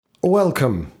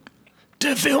Welcome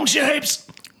to Film Shapes,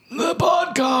 the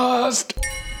podcast.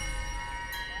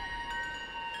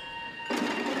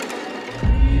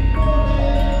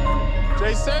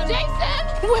 Jason?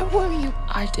 Where were you?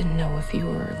 I didn't know if you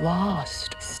were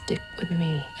lost. Stick with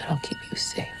me, and I'll keep you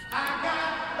safe.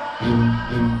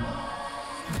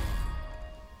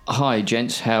 Hi,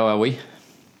 gents. How are we?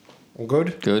 All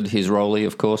good? Good. Here's Rolly,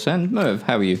 of course, and Merv.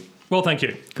 How are you? Well, thank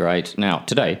you. Great. Now,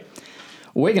 today,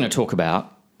 we're going to talk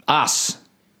about Us,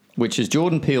 which is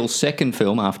Jordan Peele's second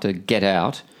film after Get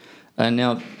Out. And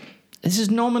now, this is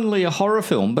nominally a horror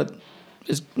film, but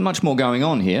there's much more going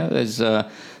on here. There's a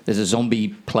zombie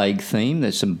plague theme.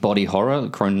 There's some body horror,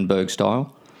 Cronenberg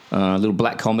style, a little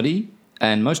black comedy,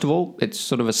 and most of all, it's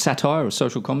sort of a satire, a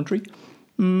social commentary.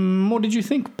 What did you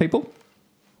think, people?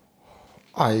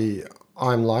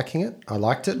 I'm liking it. I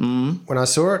liked it. When I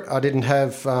saw it, I didn't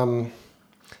have... I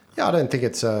don't think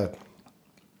it's a...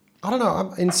 I don't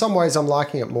know. In some ways, I'm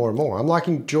liking it more and more. I'm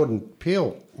liking Jordan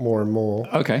Peele more and more.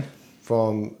 Okay.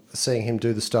 From seeing him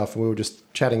do the stuff. And we were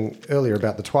just chatting earlier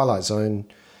about the Twilight Zone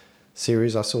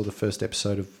series. I saw the first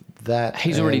episode of that.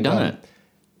 He's already done it?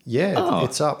 Yeah,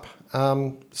 it's up.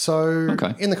 In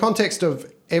the context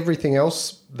of everything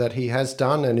else that he has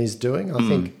done and is doing,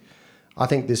 I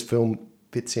think this film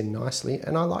fits in nicely,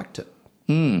 and I liked it.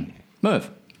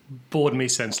 Merv? Bored me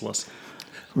senseless.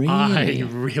 Really? I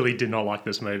really did not like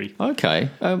this movie. Okay.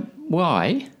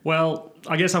 Why? Well,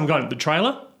 I guess I'm going the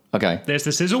trailer. Okay. There's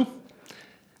the sizzle.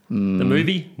 The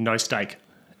movie, no steak.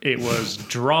 It was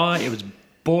dry. It was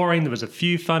boring. There was a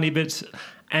few funny bits.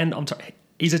 And I'm sorry,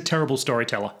 he's a terrible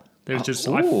storyteller. There's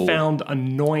I found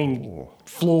annoying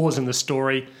flaws in the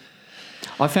story.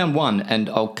 I found one, and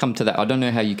I'll come to that. I don't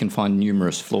know how you can find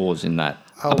numerous flaws in that.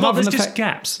 Well, there's just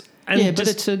gaps. And but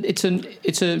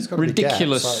it's a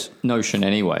ridiculous notion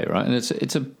anyway, right? And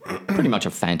it's a pretty much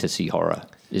a fantasy horror,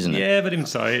 isn't it? Yeah, but even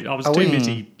so, I was too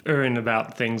busy erring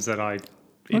about things that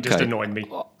it just annoyed me.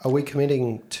 Are we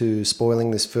committing to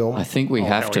spoiling this film? I think we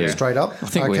have to. Yeah. Straight up? I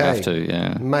think we have to,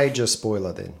 yeah. Major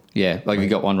spoiler then. Yeah, like you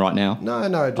got one right now?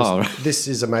 No, this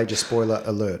is a major spoiler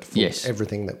alert for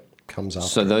everything that comes after.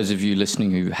 So those of you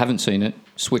listening who haven't seen it,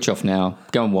 switch off now,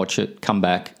 go and watch it, come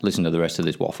back, listen to the rest of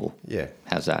this waffle. Yeah.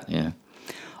 How's that? Yeah.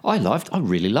 I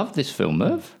really loved this film,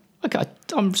 Merv. Okay,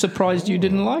 I'm surprised you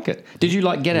didn't like it. Did you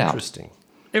like Get Out? Interesting.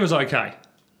 It was okay.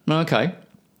 Okay.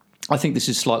 I think this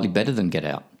is slightly better than Get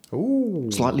Out. Ooh.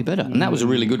 Slightly better. And that was a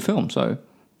really good film, so...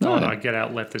 No, Get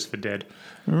Out left this for dead.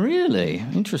 Really?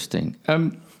 Interesting.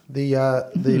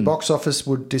 The box office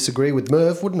would disagree with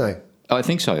Merv, wouldn't they? I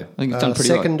think so. I think it's done pretty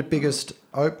second biggest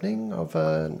opening of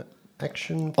an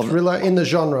action thriller in the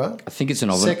genre. I think it's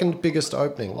second biggest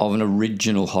opening of an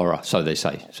original horror, so they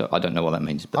say. So I don't know what that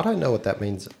means. I don't know what that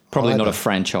means. Probably either. Not a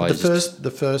franchise.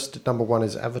 The first number one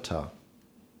is Avatar.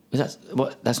 Is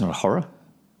that that's not a horror?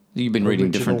 You've been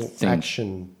reading different things.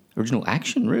 Action. Original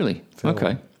action, really? Film.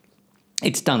 Okay.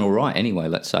 It's done all right anyway,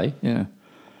 let's say. Yeah.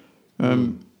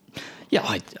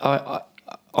 Yeah,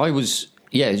 I was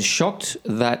shocked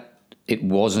that it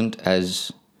wasn't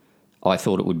as I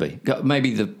thought it would be.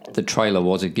 Maybe the trailer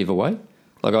was a giveaway.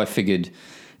 Like I figured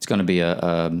it's going to be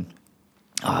a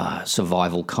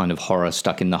survival kind of horror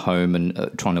stuck in the home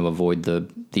and trying to avoid the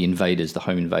invaders, the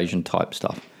home invasion type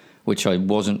stuff, which I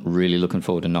wasn't really looking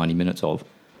forward to 90 minutes of.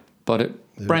 But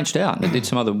it branched out and it did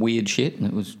some other weird shit, and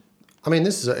it was... I mean,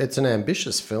 it's an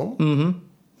ambitious film. Mm-hmm.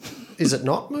 Is it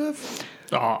not, Merv?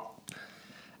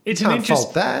 It's Can't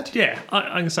fault that. Yeah,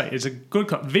 I can say it's a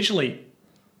good... Visually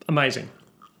amazing.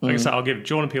 Like I say, I'll give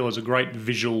Jordan Peele as a great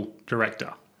visual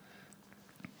director.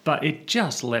 But it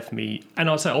just left me...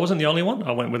 And I'll say I wasn't the only one.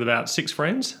 I went with about 6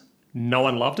 friends. No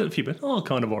one loved it. A few people,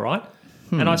 kind of all right.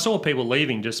 And I saw people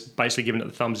leaving just basically giving it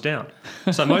the thumbs down.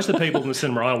 So most of the people in the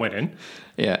cinema I went in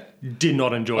did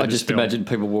not enjoy this film. I just imagine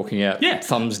people walking out,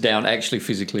 thumbs down, actually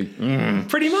physically.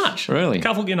 Pretty much. Really? A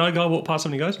couple, guy walked past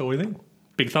them and he goes, what do you think?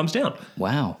 Big thumbs down.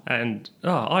 Wow. And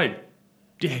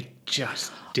it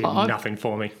just did nothing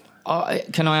for me.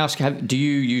 Can I ask, do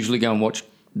you usually go and watch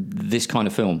this kind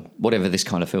of film, whatever this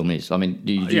kind of film is? I mean,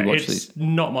 do you watch this? It's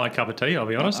not my cup of tea, I'll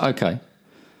be honest. Okay.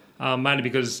 Mainly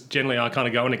because generally I kind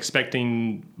of go in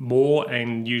expecting more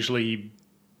and usually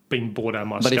being bored out of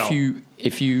my skull. But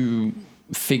if you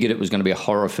figured it was going to be a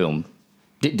horror film,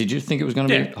 did you think it was going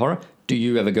to be horror? Do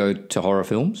you ever go to horror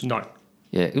films? No.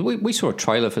 Yeah, we saw a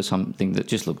trailer for something that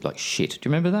just looked like shit. Do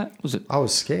you remember that? Was it? I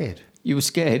was scared. You were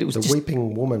scared? It was The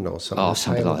Weeping Woman or something. Oh,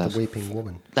 something like that. The Weeping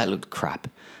Woman. That looked crap.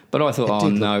 But I thought,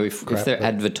 if they're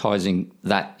advertising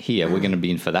that here, we're going to be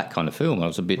in for that kind of film. I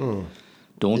was a bit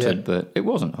daunted, but it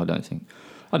wasn't. I don't think.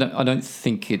 I don't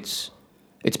think it's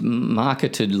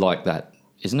marketed like that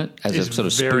isn't it? As a It's sort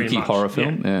of very spooky much, horror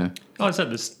film. Yeah. I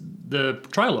said this. The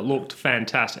trailer looked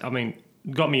fantastic. I mean,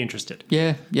 got me interested.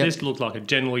 Yeah. This looked like a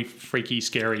generally freaky,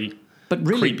 scary, But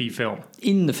really, creepy film.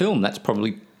 in the film, that's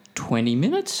probably 20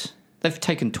 minutes. They've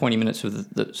taken 20 minutes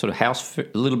of the sort of house, a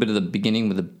little bit of the beginning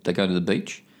where they go to the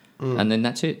beach, and then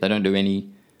that's it. They don't do any.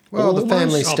 Well, the Almost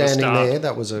family of the standing start. there,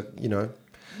 that was a, you know.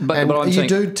 But I'm you saying,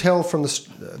 do tell from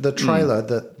the trailer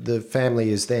that the family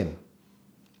is them.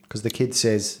 Because the kid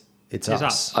says, it's It's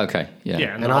us. us. Okay, yeah.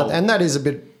 Yeah, and, And, the whole- and that is a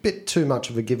bit too much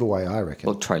of a giveaway, I reckon.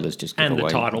 Well, trailers just give and the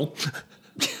away. title.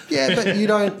 Yeah,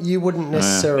 but you wouldn't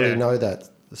necessarily Yeah. know that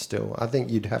still. I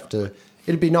think you'd have to,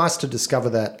 it'd be nice to discover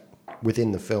that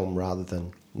within the film rather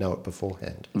than know it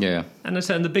beforehand. Yeah. And I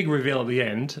said, and the big reveal at the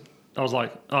end, I was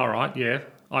like, all right, yeah.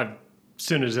 As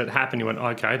soon as it happened, you went,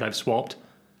 okay, they've swapped.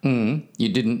 You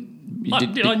didn't.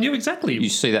 I knew exactly. You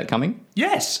see that coming?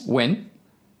 Yes. When?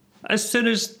 As soon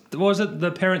as, was it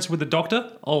the parents with the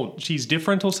doctor? Oh, she's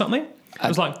different or something? I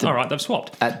was like, all right, they've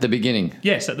swapped. At the beginning.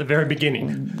 Yes, at the very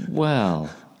beginning. Well,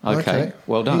 okay.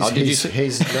 Well done.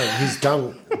 He's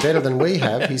done better than we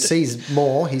have. He sees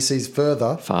more. He sees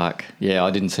further. Fuck. Yeah,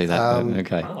 I didn't see that.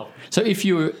 Okay. Oh. So if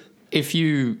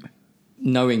you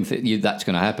knowing that's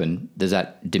going to happen, does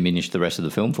that diminish the rest of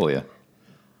the film for you?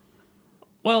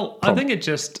 Well, I think it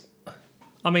just,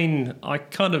 I mean, I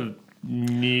kind of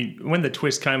knew, when the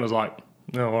twist came, I was like,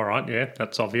 oh, all right, yeah,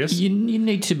 that's obvious. You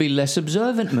need to be less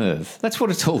observant, Merv. That's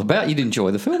what it's all about. You'd enjoy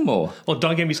the film more. Well,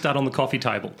 don't get me started on the coffee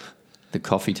table. The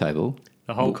coffee table.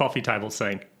 The whole coffee table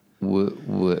scene.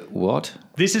 What?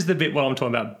 This is the bit where I'm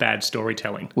talking about bad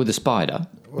storytelling. With a spider?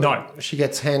 No. She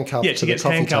gets handcuffed Yeah, to she the gets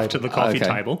coffee handcuffed table. to the coffee Okay.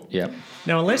 table. Yeah.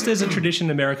 Now, unless there's a tradition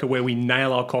in America where we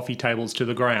nail our coffee tables to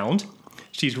the ground,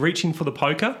 she's reaching for the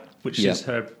poker, which Yeah. is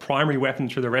her primary weapon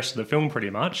through the rest of the film, pretty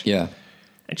much. Yeah.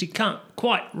 And she can't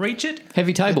quite reach it.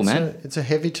 Heavy table, man. It's a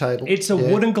heavy table. It's a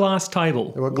Yeah. wooden glass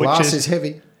table. Well, which glass is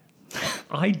heavy.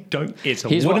 It's a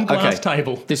Here's wooden what- glass okay.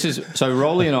 table. This is so.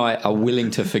 Rolly and I are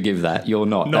willing to forgive that. You're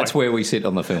not. No. That's where we sit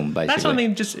on the film, basically. That's what I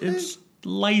mean. Just it's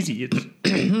lazy. It's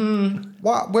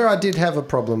Where I did have a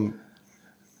problem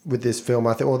with this film,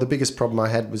 I think, or the biggest problem I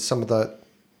had was some of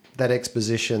that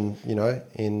exposition. You know,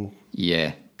 in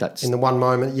Yeah, that's the one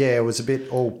moment, yeah, it was a bit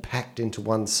all packed into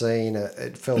one scene.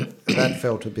 It felt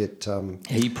felt a bit.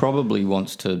 he probably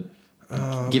wants to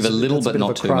give a little, it's but bit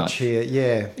not of a too crutch much. here.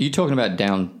 Yeah, Are you talking about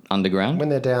down underground? when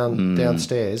they're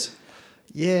downstairs.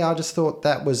 Yeah, I just thought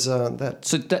that was that.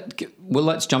 So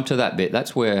let's jump to that bit.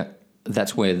 That's where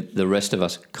the rest of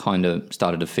us kind of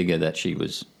started to figure that she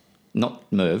was not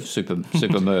Merv, super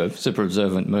Merv, super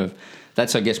observant Merv.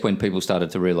 That's, I guess, when people started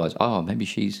to realise, oh, maybe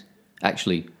she's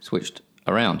actually switched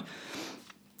around.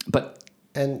 But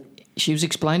And she was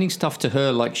explaining stuff to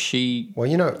her like she. well,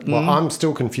 you know, I'm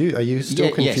still confused. Are you still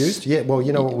Yeah, yes. confused? Yeah. Well,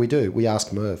 you know what we do? We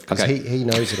ask Merv because Okay. he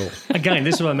knows it all. again.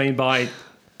 This is what I mean by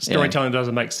storytelling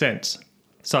doesn't make sense.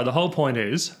 So the whole point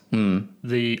is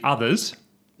the others.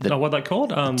 What are they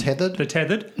called? tethered? The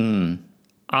tethered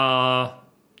are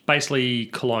basically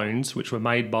clones which were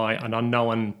made by an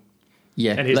unknown.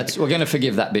 Yeah, And his- we're going to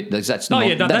forgive that bit. That's No, not,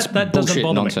 yeah, no, that's that doesn't bullshit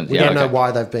bother me. nonsense. We Yeah, don't know okay.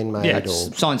 why they've been made. Yeah, or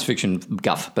It's science fiction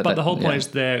guff. But the whole point yeah. is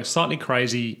they're slightly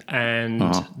crazy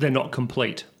and they're not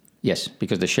complete. Yes,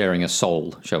 because they're sharing a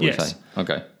soul, shall we Yes. say.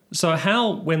 Okay. So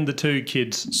how, when the two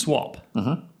kids swap,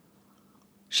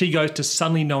 she goes to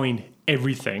suddenly knowing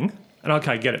everything. And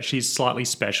okay, get it. She's slightly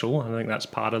special. I think that's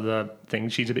part of the thing.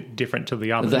 She's a bit different to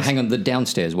the others. Hang on, the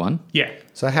downstairs one. Yeah.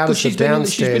 So how does the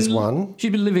downstairs one?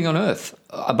 She's been living on Earth,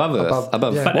 above Earth,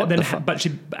 above. yeah. But What then, the fuck? but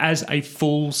she as a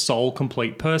full soul,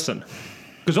 complete person,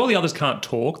 because all the others can't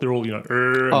talk. They're all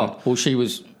Oh, well, she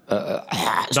was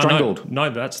strangled. No,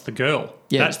 that's the girl.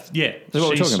 Yeah. That's what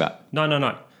we're she's- talking about.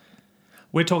 No.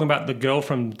 We're talking about the girl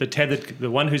from the tethered, the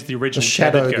one who's the original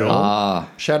Shadow tethered girl. girl.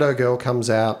 Shadow girl comes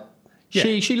out,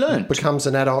 Yeah. She learned. becomes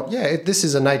an adult. Yeah, this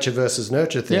is a nature versus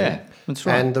nurture thing. Yeah, that's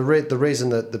right. And the reason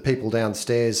that the people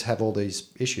downstairs have all these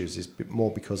issues is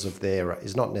more because of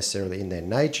is not necessarily in their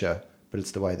nature, but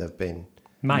it's the way they've been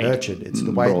Made. nurtured. It's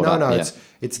the way. Brought up, yeah.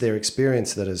 It's their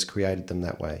experience that has created them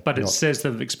that way. But it not- says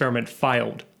the experiment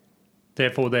failed.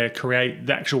 Therefore, the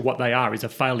actual what they are is a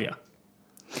failure.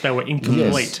 They were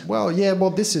incomplete. Yes. Well, yeah. Well,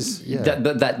 this is. Yeah.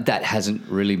 That hasn't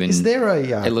really been Is there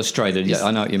a illustrated. Yeah,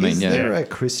 I know what you mean. Is Yeah. there a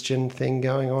Christian thing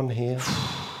going on here?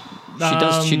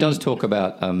 She does talk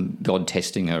about God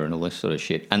testing her and all this sort of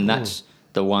shit, and that's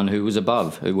the one who was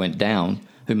above, who went down,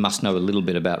 who must know a little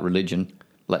bit about religion.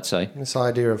 Let's say. This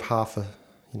idea of half a,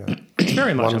 It's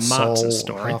very much one a soul, Marxist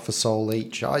story. half a soul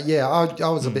each. I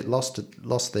was a bit lost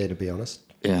there, to be honest.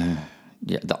 Yeah.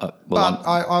 But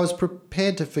I was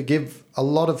prepared to forgive a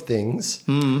lot of things.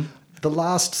 The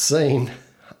last scene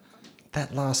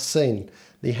that last scene,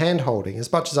 the hand holding,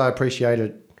 as much as I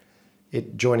appreciated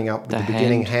it joining up with the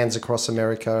beginning, Hands Across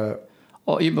America.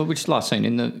 Oh, yeah, but which last scene?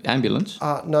 In the ambulance?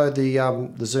 No,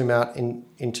 the zoom out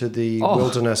into the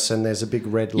wilderness, and there's a big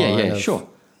red line. Yeah, sure.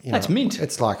 That's mint.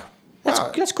 It's like,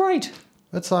 That's great.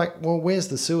 it's like, well, where's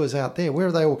the sewers out there? Where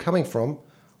are they all coming from?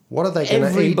 What are they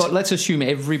going to eat? Let's assume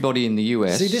everybody in the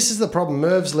US. See, this is the problem.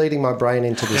 Merv's leading my brain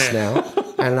into this now.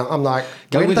 And I'm like,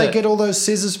 where did they get all those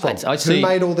scissors from? I see. Who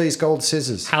made all these gold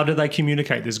scissors? How do they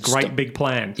communicate this great big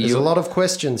plan? There's a lot of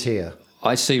questions here.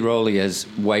 I see Rolly as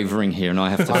wavering here, and I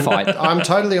have to fight. I'm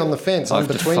totally on the fence. I'm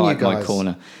between you guys. My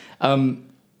corner.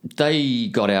 They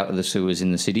got out of the sewers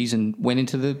in the cities and went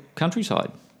into the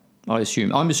countryside.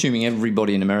 I'm assuming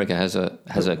everybody in America has a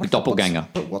doppelganger.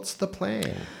 But what's the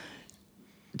plan?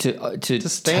 To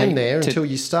stand there until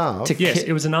you starve. Yes,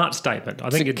 it was an art statement. I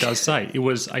think it does say it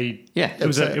was a. Yeah, it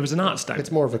was an art statement.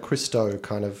 It's more of a Christo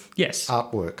kind of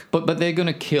artwork. But they're going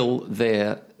to kill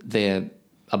their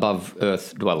above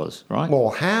Earth dwellers, right? Well,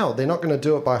 how? They're not going to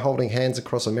do it by holding hands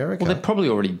across America. Well, they probably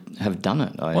already have done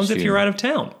it. I What assume. if you're out of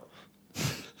town?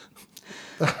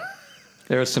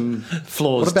 There are some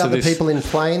flaws. What about to the this. people in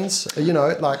planes?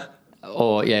 Like.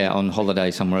 Or on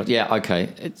holiday somewhere else. Yeah,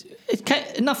 okay.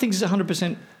 Nothing's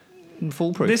 100%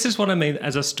 foolproof. This is what I mean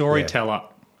as a storyteller.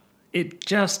 It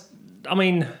just,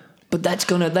 But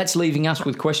that's leaving us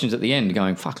with questions at the end,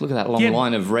 going, "Fuck! Look at that long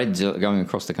line of reds going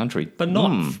across the country." but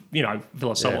not,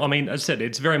 philosophical. Yeah. As I said,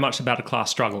 it's very much about a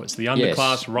class struggle. It's the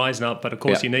underclass rising up, but of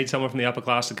course you need someone from the upper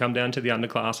class to come down to the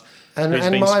underclass. And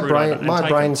my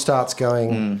brain starts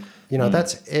going.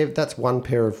 That's one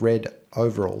pair of red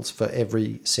overalls for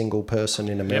every single person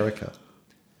in America.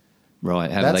 Right?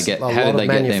 How That's do they get? a How lot do they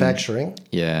of get manufacturing. them?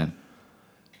 Yeah.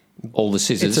 All the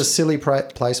scissors. It's a silly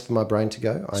place for my brain to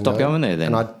go. Stop going there then.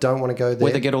 And I don't want to go there.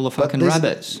 Where they get all the fucking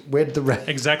rabbits? Where did the rabbits?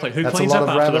 Exactly. Who That's cleans a lot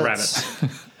up of after the rabbits.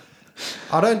 rabbits?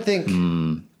 I don't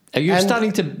think. Are you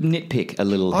starting to nitpick a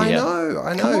little here?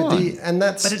 I know. Come on.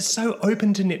 But it's so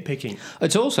open to nitpicking.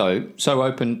 It's also so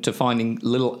open to finding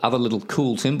other little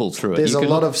cool symbols through it. There's a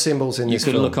lot of symbols in this You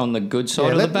could film. look on the good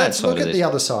side or the bad let's side look of at this. the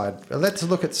other side. Let's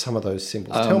look at some of those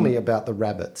symbols. Tell me about the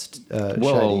rabbits.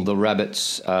 Shady. The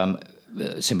rabbits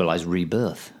symbolise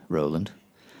rebirth, Roland.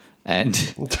 And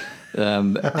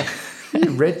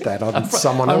You read that on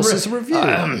someone else's review.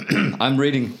 I'm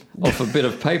reading off a bit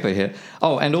of paper here.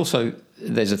 Oh, and also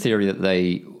there's a theory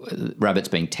that rabbits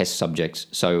being test subjects,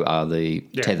 so are they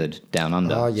tethered down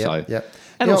under. Oh, yeah, so. yeah.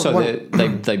 And also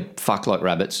they fuck like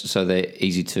rabbits, so they're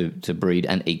easy to breed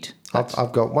and eat.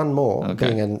 I've got one more. Okay.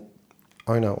 Being an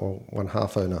owner or one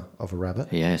half owner of a rabbit.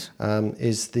 Yes.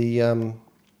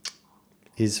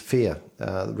 Is fear.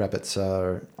 Rabbits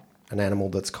are an animal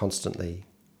that's constantly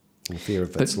in fear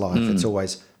of its life. It's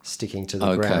always sticking to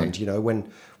the ground.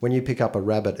 When you pick up a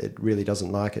rabbit, it really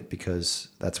doesn't like it because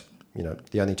that's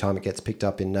the only time it gets picked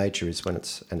up in nature is when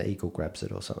an eagle grabs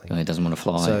it or something. And it doesn't want to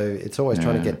fly. So it's always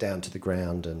trying to get down to the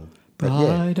ground but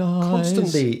Bright eyes.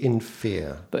 constantly in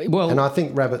fear. And I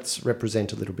think rabbits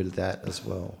represent a little bit of that as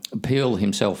well. Peel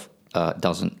himself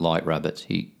doesn't like rabbits.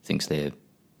 He thinks they're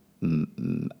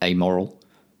amoral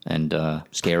and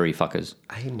scary fuckers.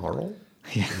 Amoral?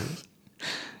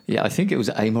 Yeah, I think it was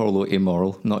amoral or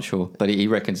immoral, not sure. But he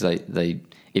reckons they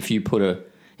if you put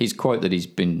his quote that he's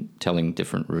been telling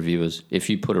different reviewers, if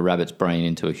you put a rabbit's brain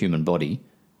into a human body,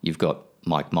 you've got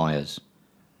Mike Myers.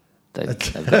 They'd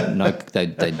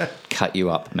cut you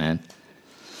up, man.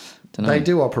 Dunno. They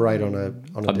do operate on a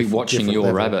I'd be watching your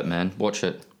level. rabbit, man. Watch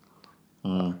it.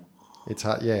 It's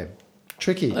hard, yeah.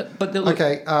 Tricky.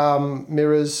 Okay,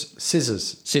 mirrors,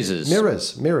 scissors. Scissors.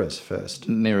 Mirrors first.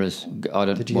 Mirrors. I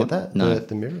don't. Did you get that? No.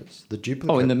 The mirrors. The duplicate.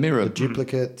 Oh, in the mirror. The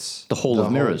duplicates. The Hall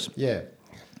of Mirrors. Yeah.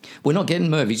 We're not getting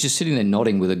Merv. He's just sitting there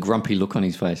nodding with a grumpy look on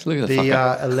his face. Look at the The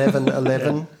fucker.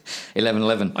 11:11.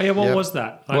 11:11. Oh, yeah, what Yeah. was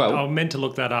that? I meant to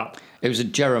look that up. It was a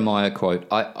Jeremiah quote.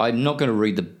 I'm not going to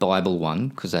read the Bible one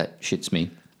because that shits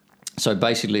me. So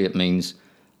basically it means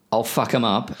I'll fuck them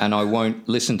up and I won't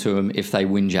listen to them if they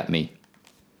whinge at me.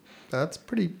 That's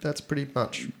pretty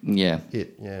much Yeah.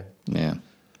 it. Yeah. Yeah.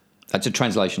 That's a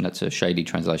translation. That's a shady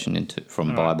translation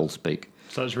from Bible speak.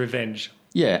 So it's revenge.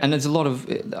 Yeah, and there's a lot of.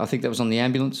 I think that was on the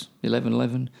ambulance,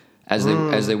 11:11. As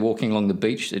they're walking along the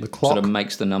beach, it clock. sort of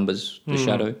makes the numbers, the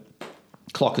shadow.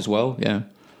 Clock as well, yeah.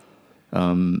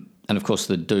 And of course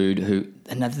the dude who.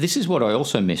 And now this is what I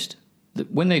also missed.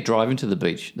 When they drive into the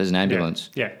beach, there's an ambulance.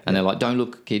 Yeah. And they're like, "Don't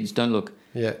look, kids, don't look."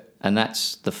 Yeah. And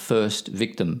that's the first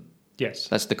victim. Yes.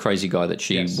 That's the crazy guy that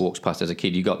she walks past as a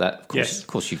kid. You got that? Of course, Yes. Of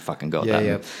course you fucking got Yeah, that.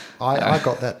 yeah. I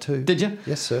got that too. Did you?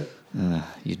 Yes, sir.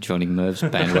 You're joining Merv's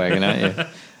bandwagon, aren't you?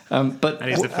 But And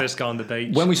he's the first guy on the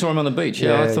beach. when we saw him on the beach,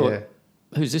 I thought,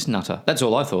 who's this nutter? That's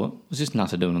all I thought. What's this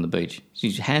nutter doing on the beach?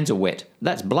 His hands are wet.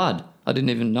 That's blood. I didn't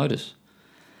even notice.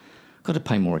 Got to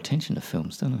pay more attention to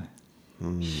films, don't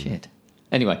I? Shit.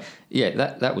 Anyway, yeah,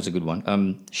 that was a good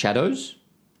one. Shadows.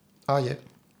 Oh, yeah.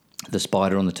 The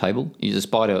spider on the table. The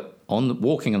spider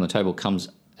walking on the table comes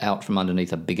out from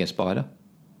underneath a bigger spider.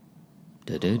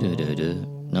 No,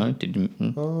 did you?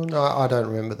 Oh, no, I don't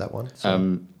remember that one.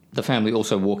 So. The family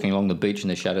also walking along the beach and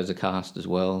their shadows are cast as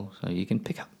well. So you can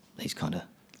pick up these kind of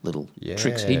little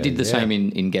tricks. He did the same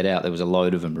in Get Out. There was a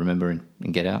load of them, remember,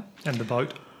 in Get Out? And the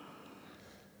boat.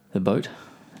 The boat?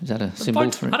 Is that a symbol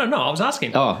Boat? for it? I don't know. I was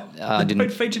asking. Oh, I the didn't.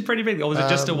 boat featured pretty big. Or was it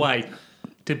just a way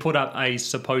to put up a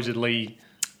supposedly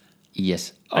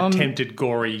Yes. attempted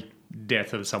gory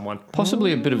death of someone?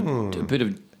 Possibly a bit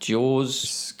of Jaws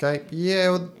Escape. Yeah.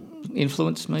 Well,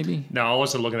 influence, maybe. No, I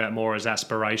wasn't looking at that more as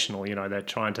aspirational. You know, they're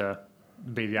trying to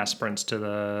be the aspirants to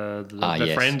the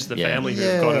yes. friends, the Yeah. family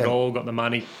who've got it all, got the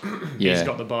money. Yeah. He's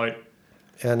got the boat.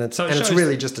 and it's So it and it's shows-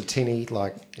 really just a tinny,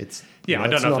 like it's. Yeah, you I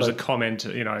don't it's know if not it was a comment.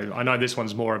 You know, I know this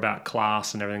one's more about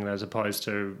class and everything as opposed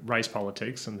to race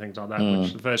politics and things like that, which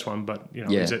is the first one. But you know,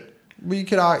 Yeah. is it? Well, you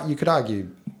could argue.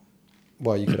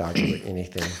 Well, you could argue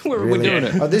anything. We're doing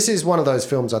it. This is one of those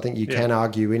films I think you can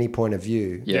argue any point of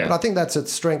view. Yeah. But I think that's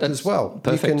its strength as well.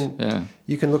 perfect, You can, yeah.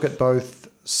 you can look at both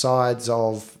sides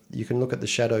of. You can look at the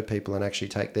shadow people and actually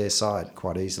take their side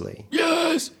quite easily.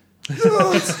 Yes.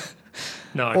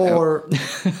 No.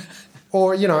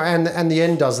 Or you know, and the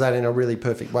end does that in a really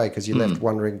perfect way because you're left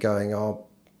wondering, going, oh,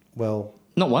 well,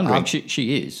 Not wondering.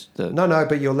 She is. no,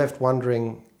 but you're left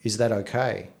wondering, is that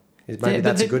okay? Maybe Yeah,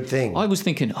 that's a but good thing. I was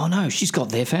thinking, oh no, she's got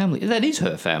their family. That is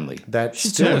her family. That's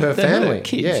She's still her they're family.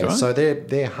 kids, yeah, right? so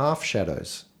they're half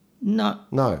shadows. No.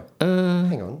 No,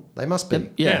 hang on, they must be.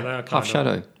 Yeah, they are kind half of,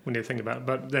 shadow. when you think about it.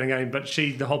 But then again,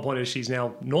 the whole point is she's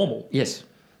now normal. Yes.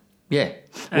 Yeah.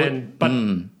 And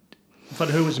but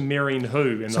who was mirroring who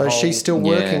in the So whole? she's still Yeah.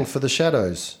 working for the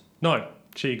shadows. No,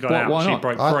 she got Why- out. why She not?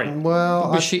 broke I, free.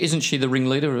 well, But isn't she the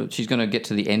ringleader? She's going to get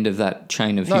to the end of that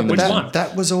chain of no, humans. but one?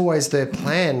 that was always their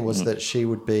plan. Was that she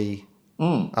would be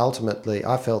ultimately?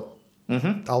 I felt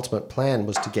ultimate plan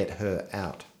was to get her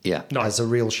out Yeah. No. as a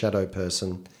real shadow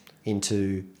person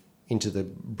into the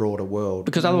broader world.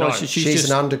 Because otherwise No. she's she's just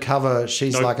an undercover.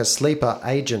 She's Nope. like a sleeper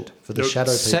agent for the Nope.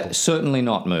 shadow people. certainly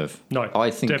not Merv. No, I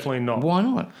think definitely not. Why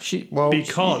not?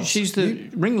 Because she's the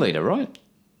ringleader, right?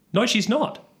 No, she's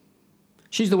not.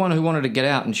 She's the one who wanted to get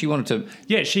out, and she wanted to.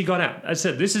 Yeah, she got out. I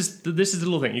said this is the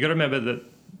little thing. You got to remember that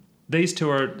these two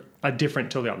are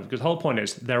different to the others because the whole point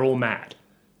is they're all mad,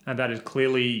 and that is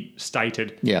clearly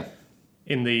stated Yeah.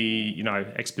 in the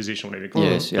exposition. Whatever.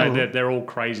 Yes, yeah. They're all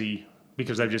crazy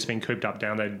because they've just been cooped up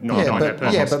down. They're not knowing their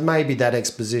purpose. but maybe that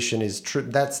exposition is true.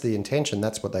 That's the intention.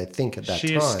 That's what they think at that She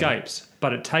time. escapes,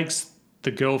 but it takes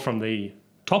the girl from the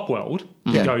top world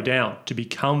to Yeah. go down to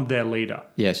become their leader.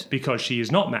 Yes. Because she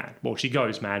is not mad. Well, she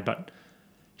goes mad, but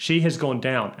she has gone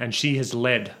down and she has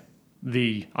led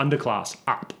the underclass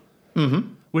up.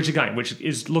 Mm-hmm. Which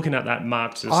is looking at that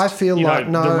Marxist. I feel like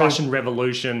the no- Russian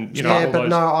Revolution. Yeah, all but those,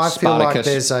 no, I feel like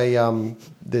Spartacus.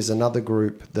 there's another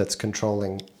group that's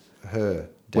controlling her.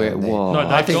 Down Where- there. whoa. No,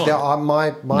 I they've think gone.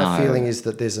 that my No. feeling is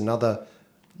that there's another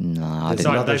No, I there's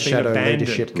didn't. another they've been shadow abandoned.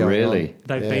 leadership going Really? on.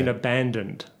 They've Yeah. been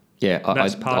abandoned. Yeah,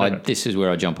 That's part of it. This is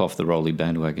where I jump off the Rolly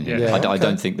bandwagon. Here. Yeah. I Okay.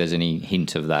 don't think there's any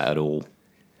hint of that at all.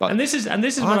 But And this is what I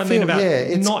I mean feel, about yeah,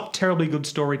 it's- not terribly good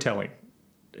storytelling.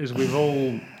 Is we've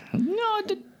all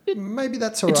Maybe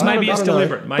that's all right. maybe I it's don't know.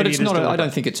 deliberate. Maybe but it's it is not. I deliberate.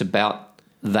 don't think it's about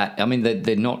that. I mean,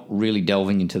 they're not really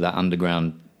delving into that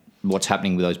underground. What's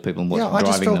happening with those people and what's Yeah, I driving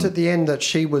just felt them. at the end that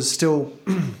she was still,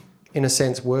 in a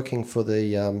sense, working for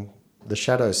the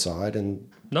shadow side,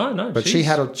 No, but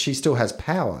she still has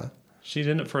power. she's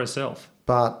in it for herself.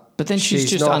 But But then she's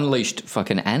just not, unleashed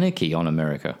fucking anarchy on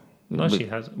America. No, she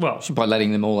has. Well, By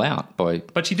letting them all out.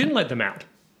 but she didn't let them out.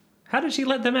 How did she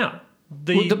let them out?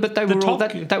 But they the were all,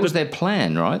 top- that was their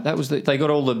plan, right? That was they got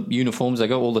all the uniforms, they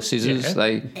got all the scissors, Yeah.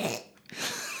 they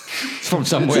from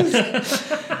somewhere.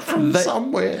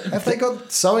 somewhere. Have they got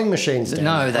sewing machines down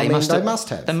No, there? they must. They must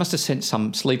have. They must have sent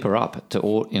some sleeper up to,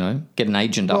 get an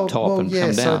agent up top and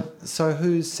come down. So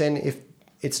who's sent? If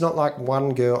it's not like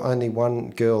only one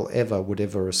girl ever would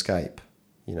ever escape,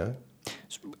 Yeah,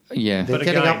 They're But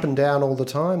getting again- up and down all the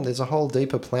time. There's a whole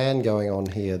deeper plan going on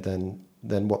here than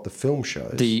what the film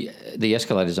shows. the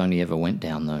escalators only ever went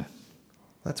down though.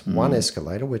 That's one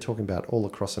escalator. We're talking about all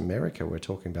across America. We're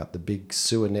talking about the big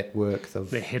sewer network of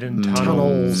the hidden tunnel.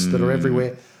 tunnels that are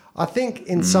everywhere. I think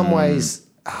in some ways,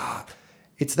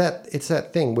 it's that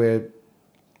thing where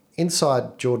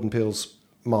inside Jordan Peele's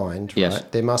mind, Yes.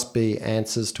 right, there must be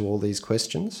answers to all these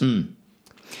questions.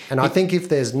 And I think if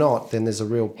there's not, then there's a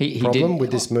real He problem did-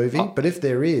 with this movie. But if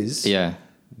there is, Yeah.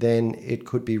 then it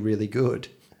could be really good.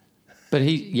 But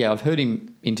I've heard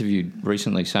him interviewed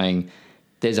recently saying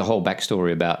there's a whole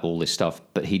backstory about all this stuff,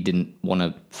 but he didn't want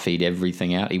to feed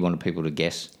everything out. He wanted people to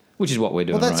guess, which is what we're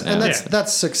doing Well, right now.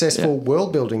 that's successful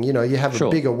world building. You know, you have Sure.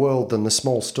 a bigger world than the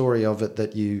small story of it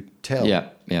that you tell. Yeah.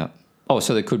 Oh,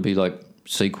 so there could be like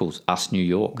sequels. Us New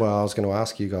York, Well, I was going to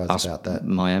ask you guys Us about that.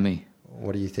 Miami.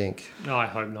 What do you think? No, I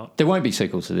hope not. There won't be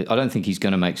sequels to this. I don't think he's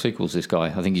going to make sequels, this guy.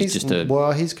 I think he's just a...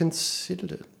 Well, he's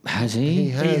considered it. Has He he?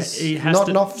 has, he has not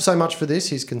to- not so much for this.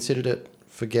 He's considered it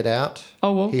for Get Out.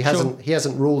 Oh, well, he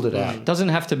hasn't ruled it out. Doesn't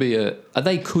have to be a...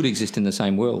 They could exist in the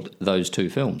same world, those two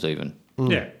films even.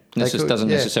 Yeah. They This just could, doesn't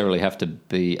yeah. necessarily have to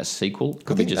be a sequel. I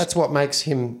Could be think just... that's what makes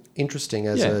him interesting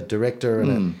as Yeah. a director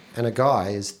and a guy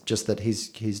is just that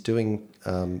he's doing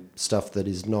stuff that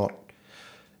is not.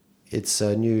 It's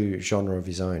a new genre of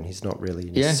his own. He's not really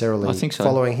necessarily I think so.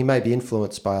 following. He may be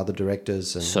influenced by other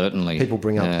directors and Certainly, people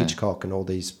bring up yeah. Hitchcock and all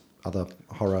these other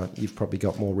horror. You've probably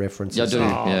got more references. I do.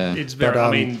 Oh, Yeah. It's very. But,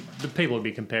 I mean, the people would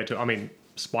be compared to. I mean,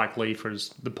 Spike Lee for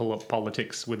his, the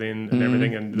politics within and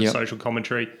everything, and the Yep. social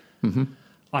commentary. Mm-hmm.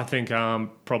 I think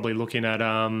probably looking at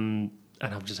and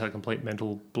I've just had a complete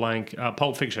mental blank.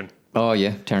 Pulp Fiction. Oh,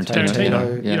 yeah. Tarantino.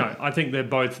 Tarantino, Yeah. You know, I think they're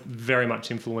both very much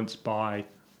influenced by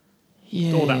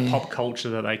Yeah. all that pop culture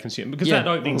that they consume. Because Yeah. that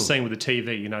opening scene with the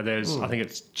TV, you know, there's I think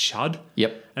it's Chud.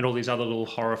 Yep. And all these other little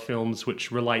horror films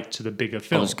which relate to the bigger I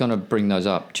film. was going to bring those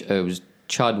up. It was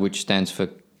CHUD, which stands for...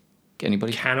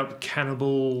 Anybody?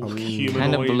 Cannibal humanoid.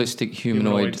 Cannibalistic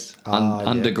humanoid humanoids. yeah,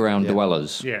 underground yeah.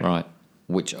 dwellers. Yeah. Right.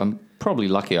 Which I'm probably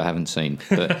lucky I haven't seen.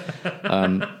 But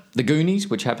The Goonies,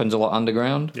 which happens a lot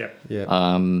underground. Yeah. Yeah.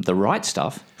 The Right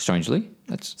Stuff, strangely.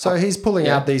 That's So he's pulling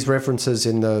Yeah. out these references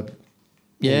in the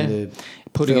yeah. the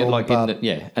Putting it film, like in but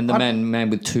the and the man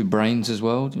with two brains as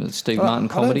well. The Steve Martin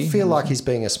comedy. I don't feel like he's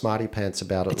being a smarty pants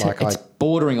about it. it's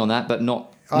bordering on that, but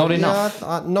not enough.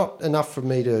 Not enough for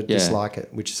me to dislike it.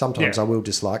 Which sometimes Yeah. I will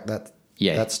dislike that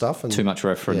stuff. And too much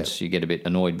reference, you get a bit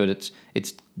annoyed. But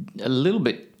it's a little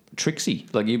bit tricksy.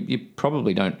 Like you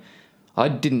probably don't. I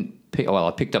didn't.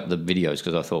 I picked up the videos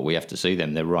because I thought we have to see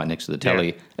them. They're right next to the telly.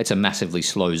 Yeah. It's a massively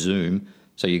slow zoom,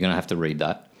 so you're going to have to read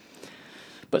that.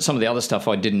 But some of the other stuff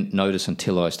I didn't notice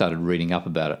until I started reading up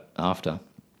about it after.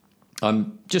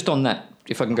 Just on that,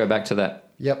 if I can go back to that,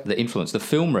 Yep. the influence, the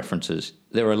film references,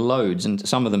 there are loads, and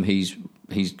some of them he's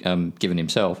given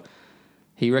himself.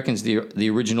 He reckons the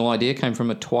original idea came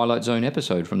from a Twilight Zone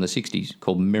episode from the 60s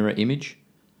called Mirror Image,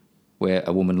 where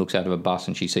a woman looks out of a bus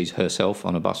and she sees herself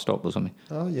on a bus stop or something.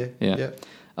 Oh yeah.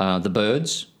 Yeah. The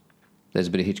Birds, there's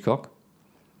a bit of Hitchcock.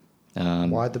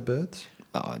 Why the birds?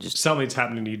 Just Something's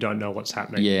happening, you don't know what's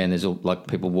happening. yeah, and there's all like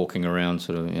people walking around,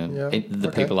 sort of. You know, Yeah, the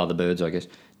okay. people are the birds, I guess.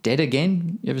 Dead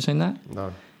Again, you ever seen that?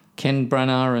 No. Ken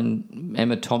Branagh and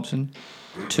Emma Thompson,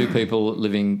 two people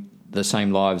living the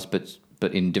same lives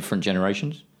but in different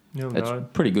generations. Oh, It's a no.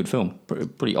 pretty good film,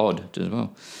 pretty odd as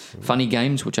well. Funny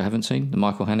Games, which I haven't seen, the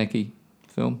Michael Haneke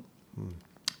film.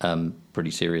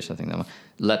 Pretty serious, I think that one.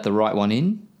 Let the Right One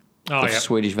In, Oh, the yeah.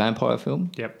 Swedish vampire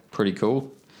film. Yep. Pretty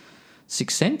cool.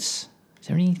 Sixth Sense. Is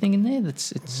there anything in there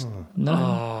that's no?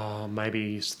 Oh,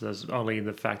 maybe there's only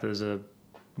the fact that there's a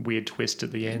weird twist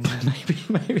at the end.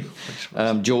 maybe.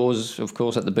 Jaws, of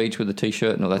course, at the beach with the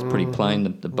t-shirt. No, that's pretty plain.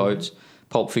 The boats.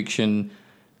 Pulp Fiction,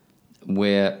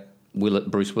 where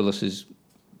Bruce Willis is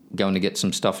going to get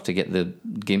some stuff to get the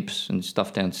gimps and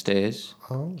stuff downstairs,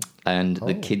 and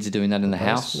the kids are doing that in the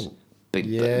house. basement. Big,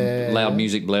 Yeah. loud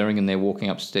music blaring, and they're walking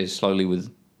upstairs slowly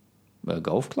with a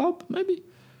golf club, maybe.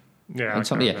 Yeah, I And can't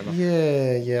something- yeah. remember.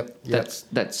 Yeah. Yep.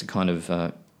 That's a kind of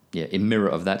a mirror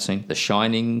of that scene. The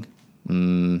Shining,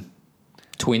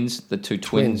 twins, the two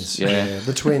twins. Yeah.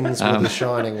 The twins with the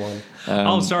shining one.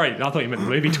 Oh, sorry. I thought you meant the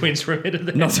movie Twins for a minute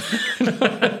there.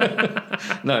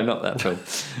 No, not that film.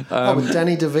 with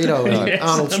Danny DeVito and Yes.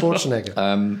 Arnold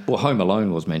Schwarzenegger. Well, Home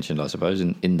Alone was mentioned, I suppose,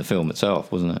 in the film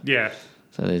itself, wasn't it? Yeah.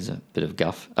 So there's a bit of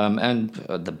guff. And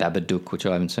the Babadook, which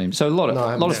I haven't seen. So a lot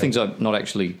I haven't of seen things I've not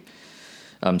actually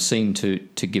seen to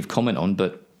give comment on,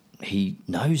 but he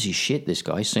knows his shit, this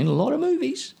guy. He's seen a lot of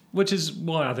movies. Which is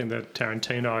why I think that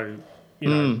Tarantino, you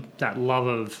know, that love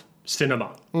of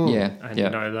cinema. Yeah, And, yeah. you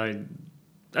know,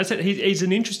 I said he's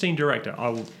an interesting director. I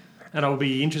will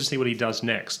be interested to see what he does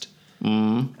next.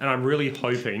 And I'm really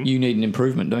hoping. You need an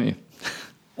improvement, don't you?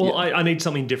 Well, I need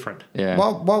something different. Yeah.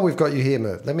 While we've got you here,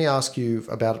 Merv, let me ask you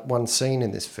about one scene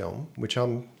in this film, which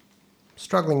I'm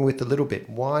struggling with a little bit.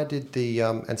 Why did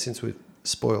and since we've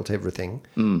spoilt everything,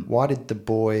 why did the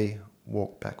boy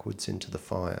walk backwards into the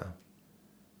fire?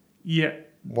 Yeah.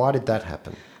 Why did that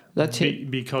happen? That's it.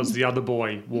 Because the other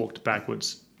boy walked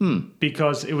backwards.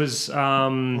 Because it was...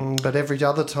 But every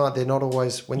other time, they're not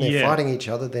always, when they're Yeah. fighting each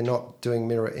other, they're not doing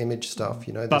mirror image stuff,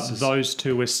 you know. But those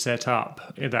two were set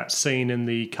up in that scene in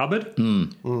the cupboard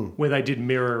where they did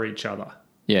mirror each other.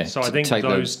 Yeah. So I think take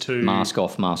those the two... mask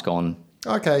off, mask on.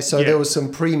 Okay, so Yeah. there was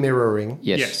some pre-mirroring.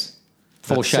 Yes.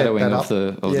 that Foreshadowing set that of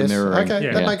up. the Yes. mirroring. Okay,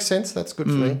 Yeah. that makes sense. That's good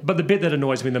for me. But the bit that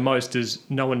annoys me the most is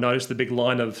no one noticed the big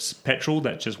line of petrol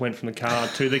that just went from the car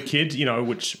to the kid, you know,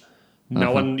 which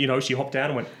no one, you know, she hopped down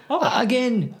and went,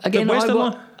 Again, where's the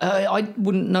line? I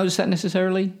wouldn't notice that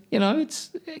necessarily. You know,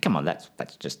 it's come on, that's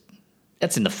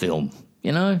in the film.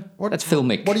 You know, that's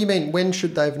filmic. What do you mean? When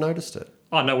should they have noticed it?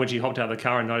 Oh, no, when she hopped out of the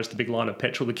car and noticed the big line of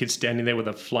petrol, the kid's standing there with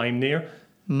a flame near.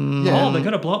 Yeah. Oh, they're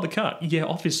going to blow up the car. Yeah,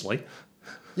 obviously.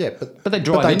 Yeah, But they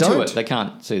drive into don't. it. They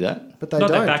can't see that. But they No,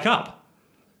 don't. they back up.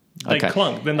 They Okay.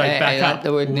 clunk, then they back up,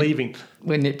 leaving.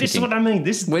 We're nitpicking. This is what I mean.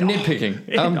 We're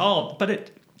nitpicking. But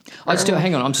it... I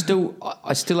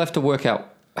still have to work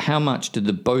out how much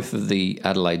did both of the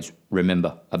Adelaides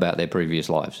remember about their previous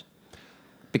lives,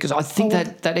 because I think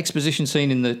that exposition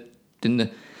scene in the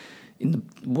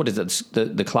what is it,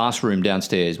 the classroom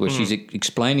downstairs where she's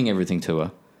explaining everything to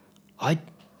her, I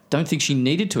don't think she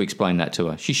needed to explain that to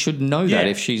her. She should know that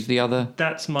if she's the other.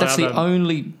 That's the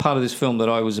only part of this film that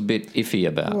I was a bit iffy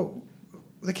about. Well,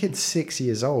 the kid's 6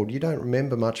 years old. You don't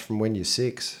remember much from when you're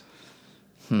 6.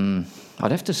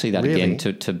 I'd have to see that Really? again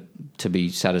to be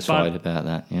satisfied But- about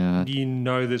that. Yeah. You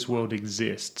know this world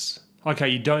exists. Okay,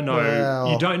 you don't know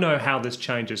Well- you don't know how this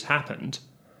change has happened.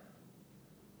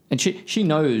 And she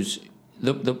knows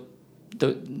the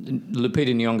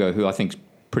Lupita Nyong'o, who I think's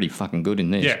pretty fucking good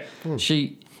in this. Yeah.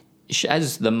 She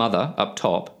as the mother up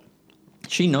top,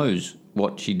 she knows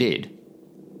what she did.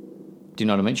 Do you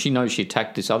know what I mean? She knows she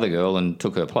attacked this other girl and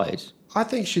took her place. I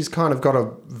think she's kind of got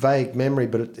a vague memory,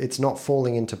 but it's not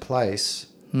falling into place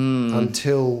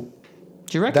until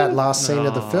Do you reckon? that last scene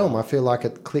of the film. I feel like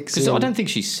it clicks in. Because I don't think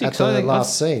she's 6. at the I think,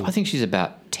 last scene. I think she's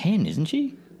about 10, isn't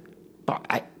she?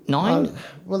 But 9?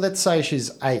 Well, let's say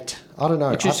she's 8. I don't know.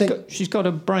 I She's think she's got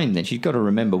a brain then. She's got to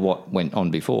remember what went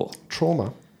on before.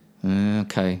 trauma.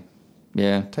 Okay.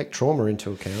 Yeah. Take trauma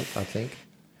into account, I think.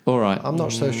 All right. I'm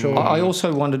not so sure. I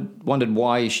also wondered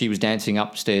why she was dancing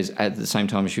upstairs at the same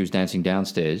time as she was dancing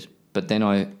downstairs. But then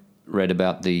I read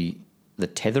about the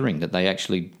tethering that they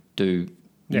actually do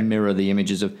mirror the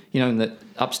images of, you know, in the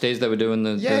upstairs they were doing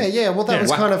the Well, that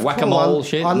was kind of whack-a-mole cool.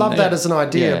 shit. I love that as an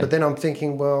idea, Yeah. but then I'm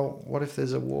thinking, well, what if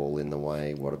there's a wall in the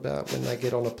way? What about when they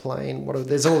get on a plane? What if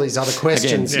there's all these other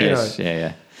questions? Again, you yes, know.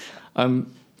 yeah.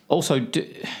 Also,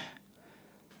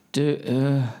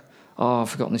 I've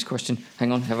forgotten this question.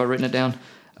 Hang on, have I written it down?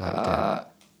 Dead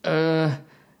air.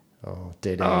 Oh,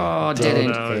 dead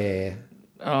end. air.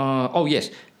 Oh, yes.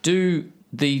 Do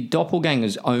the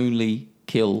doppelgangers only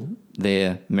kill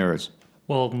their mirrors?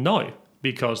 Well, no,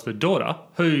 because the daughter,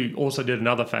 who also did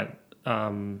another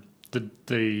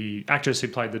the actress who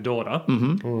played the daughter,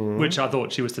 which I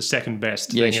thought she was the second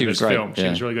best Yeah, thing she in was this great, film. She yeah.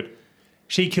 was really good.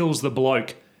 She kills the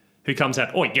bloke who comes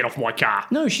out, "Oi, get off my car!"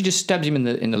 No, she just stabs him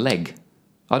in the leg.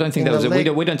 I don't think In that was the it. leg?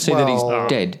 We don't see that he's Well,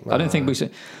 dead. I don't think we see.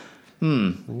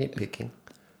 Nitpicking.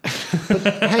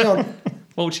 But hang on.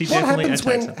 Well, she What definitely happens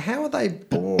attacks when? her. How are they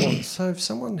born? So if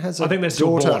someone has a I think they're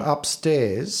still daughter born.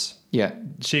 upstairs, Yeah.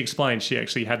 She explained she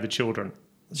actually had the children.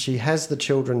 she has the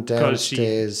children 'Cause she-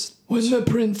 downstairs. When the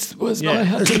prince was, Yeah. I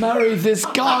had to marry this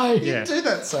guy. Yeah, Do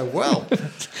that so well.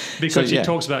 because So, she yeah.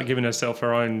 talks about giving herself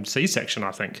her own C-section,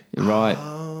 I think. Right.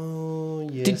 Oh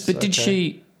yes. Did okay.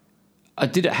 she?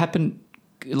 Did it happen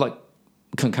like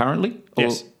concurrently?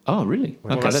 Yes. Oh, really?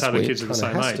 Well, Okay, that's that's how the weird. kids are the Kinda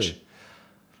same has age. to.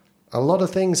 A lot of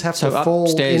things have So to fall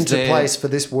upstairs into they're- place for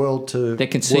this world to. They're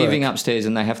conceiving work. upstairs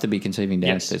and they have to be conceiving Yes.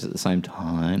 downstairs at the same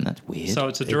time. That's weird. So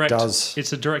it's a It direct. does.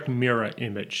 It's a direct mirror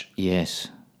image. yes.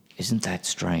 Isn't that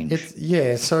strange?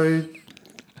 So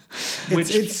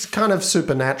Which it's kind of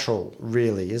supernatural,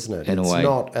 really, isn't it? In a it's way.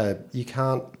 not. You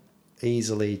can't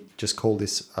easily just call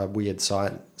this a weird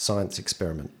science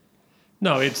experiment.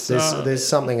 no, it's There's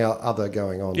something other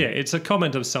going on. yeah, it's a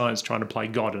comment of science trying to play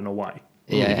God in a way.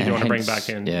 Yeah, if you want to bring hence- back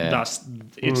in. yeah. Thus,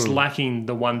 it's lacking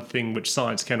the one thing which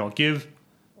science cannot give: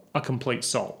 a complete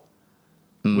soul,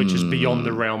 which is beyond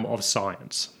the realm of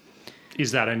science.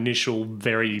 Is that initial,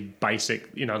 very basic,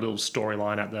 little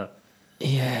storyline at the?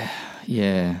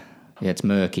 Yeah. It's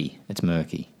murky. It's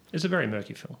murky. It's a very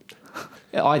murky film.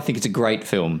 I think it's a great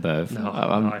film, Merv. No,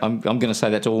 I'm going to say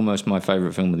that's almost my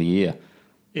favourite film of the year.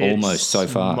 Almost so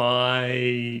far. At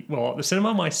the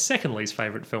cinema, my second least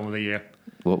favourite film of the year.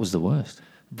 What was the worst?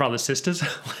 brothers sisters.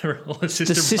 We're all the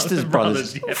The sisters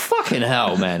brothers. Yeah. Fucking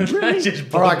hell, man.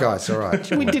 Just All right, guys. All right.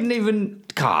 We didn't even.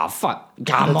 Fuck.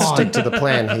 Come Let's on. stick to the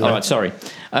plan here. All right, sorry.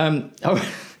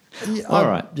 All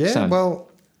right. Yeah. so- Well,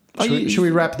 Are should, you- should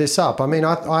we wrap this up? I mean,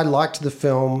 I liked the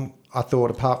film. I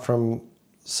thought, apart from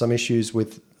some issues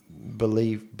with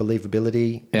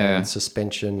believability Yeah. and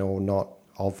suspension or not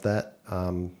of that.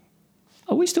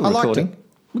 Are we still I liked recording? it.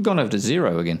 We've gone over to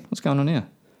 0 again. What's going on here?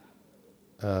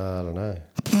 I don't know.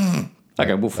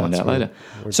 Okay, we'll find That's out when later.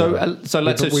 we So, better- so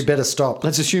let's we better stop.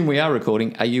 let's assume we are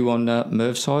recording. Are you on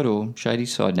Merv's side or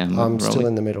Shady's side now? I'm still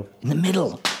in the middle. in the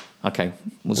middle. Okay,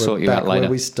 we'll We're sort you back out later.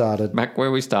 where we started. Back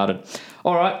where we started.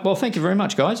 All right. Well, thank you very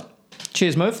much, guys.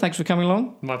 Cheers, Merv. Thanks for coming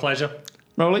along. My pleasure.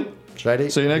 Rolly. Shady.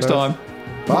 See you next Murph.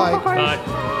 time. Bye.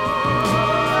 Bye.